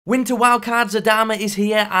Winter Wildcards Adama is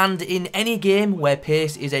here, and in any game where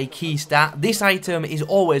pace is a key stat, this item is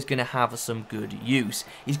always going to have some good use.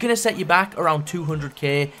 He's going to set you back around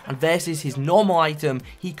 200k, and versus his normal item,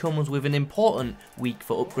 he comes with an important weak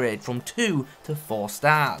foot upgrade from 2 to 4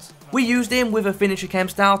 stars. We used him with a finisher chem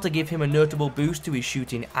style to give him a notable boost to his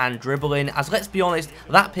shooting and dribbling, as let's be honest,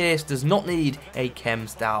 that pace does not need a chem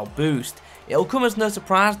style boost. It'll come as no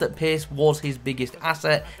surprise that pace was his biggest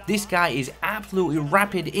asset. This guy is absolutely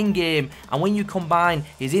rapid in game, and when you combine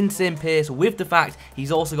his insane pace with the fact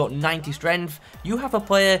he's also got 90 strength, you have a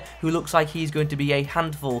player who looks like he's going to be a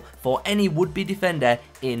handful for any would-be defender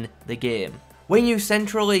in the game. When used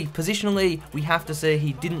centrally, positionally, we have to say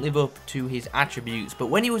he didn't live up to his attributes, but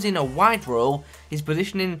when he was in a wide role, his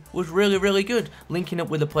positioning was really good, linking up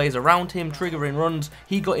with the players around him, triggering runs,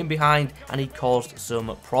 he got in behind and he caused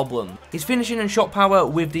some problem. His finishing and shot power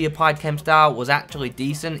with the applied chem style was actually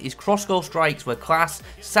decent, his cross-goal strikes were class.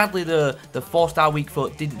 Sadly though, the 4-star weak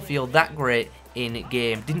foot didn't feel that great in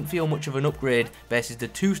game, didn't feel much of an upgrade versus the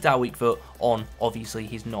 2-star weak foot on obviously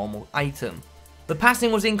his normal item. The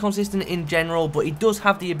passing was inconsistent in general, but he does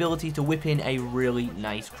have the ability to whip in a really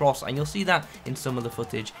nice cross, and you'll see that in some of the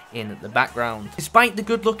footage in the background. Despite the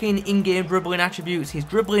good looking in-game dribbling attributes, his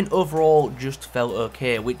dribbling overall just felt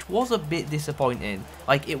okay, which was a bit disappointing.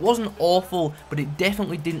 Like, it wasn't awful, but it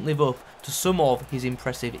definitely didn't live up to some of his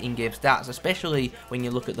impressive in-game stats, especially when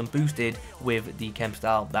you look at them boosted with the chem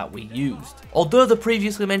style that we used. Although the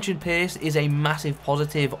previously mentioned pace is a massive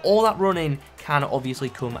positive, all that running can obviously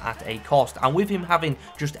come at a cost, and with him having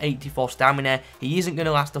just 84 stamina, he isn't going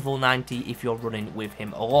to last the full 90 if you're running with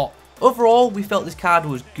him a lot. Overall, we felt this card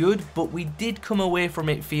was good, but we did come away from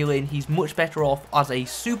it feeling he's much better off as a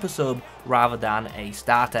super sub rather than a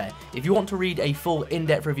starter. If you want to read a full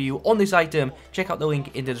in-depth review on this item, check out the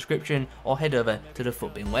link in the description or head over to the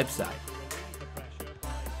FUTBIN website.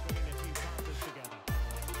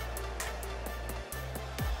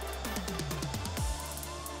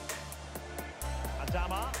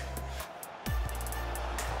 Adama.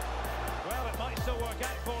 Well, it might still work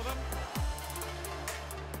out for them.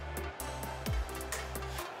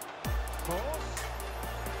 Cross.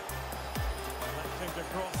 Electing to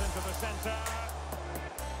cross into the centre.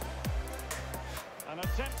 And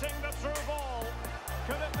attempting the through ball.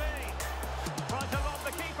 Could it be? Trying to lob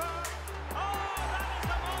the keeper. Oh, that is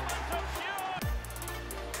the moment of fury.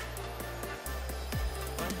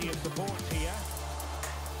 Plenty of support here.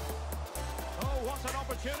 Oh, what an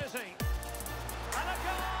opportunity. And a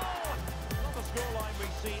goal! Not the scoreline we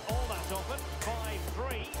see all that often.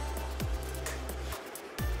 5-3.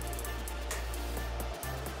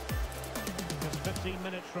 Just 15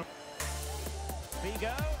 minutes from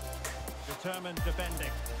Vigo. Determined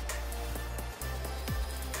defending.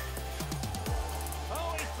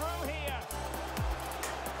 Oh, he's through here.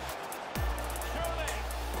 Surely.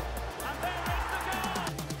 And there is the goal.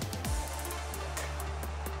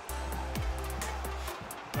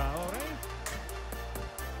 Traore.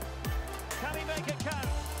 Can he make it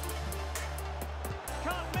count?